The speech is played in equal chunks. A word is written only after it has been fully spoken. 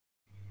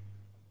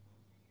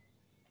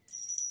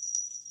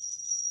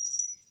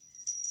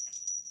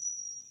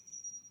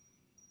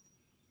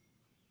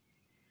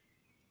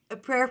a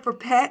prayer for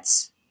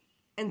pets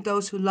and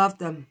those who love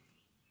them.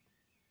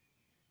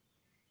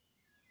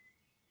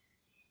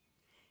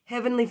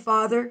 Heavenly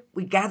Father,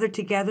 we gather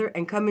together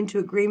and come into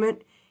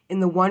agreement in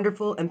the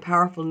wonderful and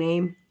powerful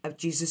name of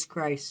Jesus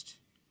Christ.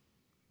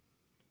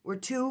 Where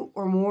two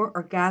or more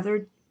are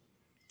gathered,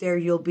 there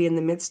you'll be in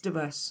the midst of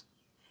us.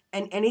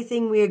 And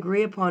anything we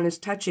agree upon as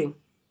touching,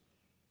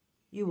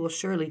 you will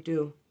surely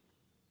do.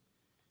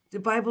 The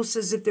Bible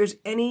says if there's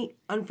any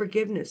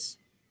unforgiveness,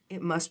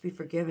 it must be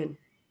forgiven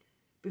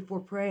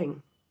before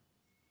praying.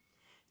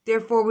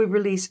 Therefore, we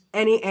release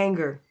any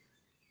anger,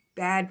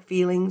 bad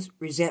feelings,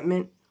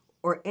 resentment,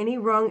 or any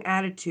wrong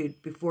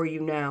attitude before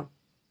you now.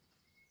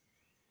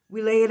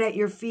 We lay it at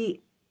your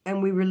feet,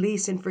 and we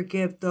release and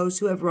forgive those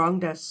who have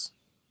wronged us.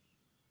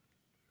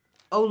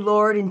 O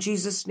Lord, in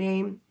Jesus'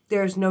 name,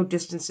 there is no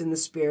distance in the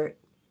Spirit,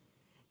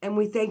 and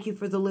we thank you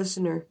for the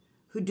listener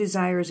who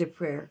desires a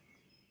prayer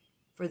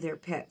for their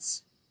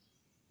pets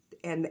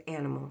and the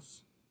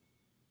animals.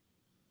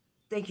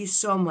 Thank you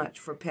so much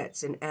for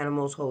pets and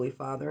animals, Holy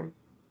Father.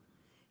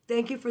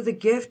 Thank you for the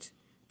gift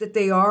that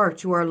they are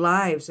to our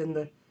lives and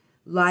the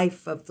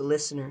life of the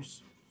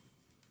listeners.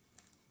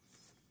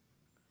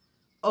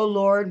 Oh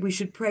Lord, we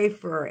should pray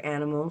for our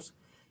animals,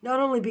 not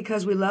only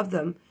because we love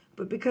them,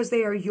 but because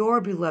they are your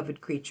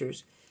beloved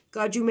creatures.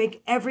 God, you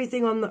make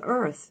everything on the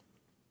earth.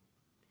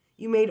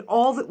 You made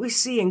all that we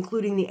see,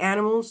 including the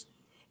animals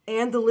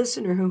and the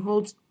listener who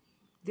holds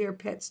their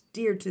pets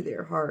dear to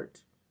their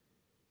heart.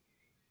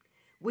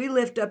 We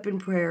lift up in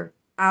prayer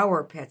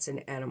our pets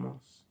and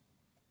animals.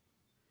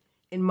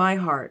 In my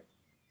heart,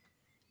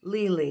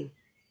 Lily,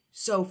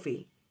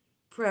 Sophie,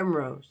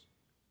 Primrose,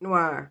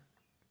 Noir,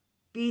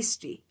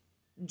 Beastie,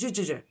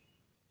 Jujuja,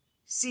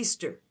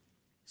 Sister,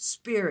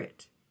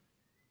 Spirit,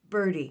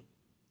 Birdie,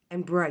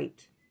 and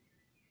Bright.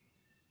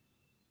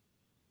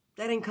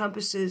 That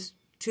encompasses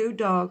 2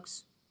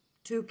 dogs,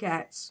 2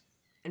 cats,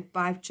 and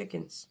 5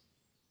 chickens.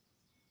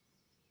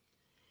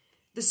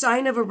 The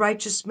sign of a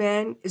righteous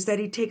man is that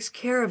he takes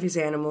care of his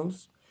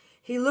animals.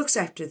 He looks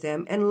after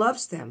them and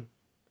loves them.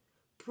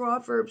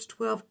 Proverbs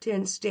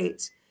 12:10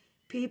 states,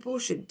 people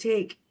should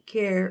take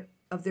care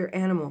of their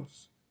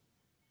animals.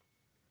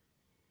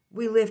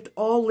 We lift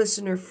all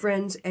listener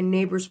friends and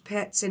neighbors'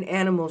 pets and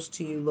animals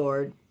to you,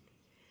 Lord,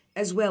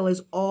 as well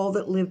as all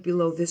that live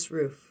below this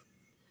roof.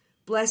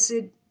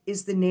 Blessed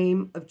is the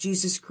name of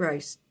Jesus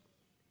Christ,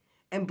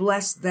 and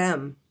bless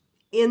them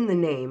in the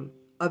name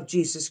of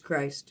Jesus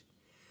Christ.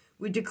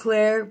 We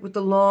declare with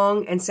a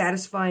long and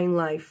satisfying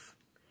life,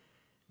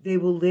 they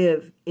will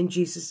live in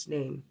Jesus'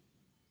 name.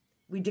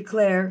 We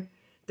declare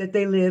that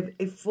they live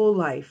a full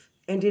life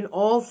and in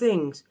all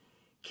things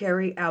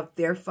carry out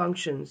their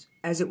functions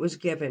as it was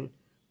given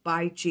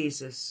by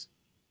Jesus.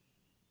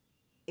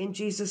 In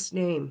Jesus'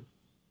 name,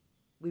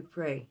 we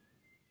pray.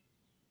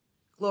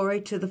 Glory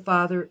to the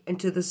Father, and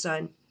to the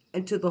Son,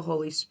 and to the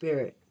Holy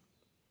Spirit,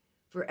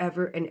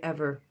 forever and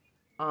ever.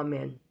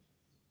 Amen.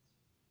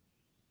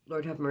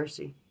 Lord have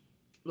mercy.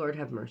 Lord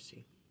have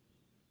mercy.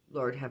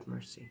 Lord have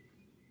mercy.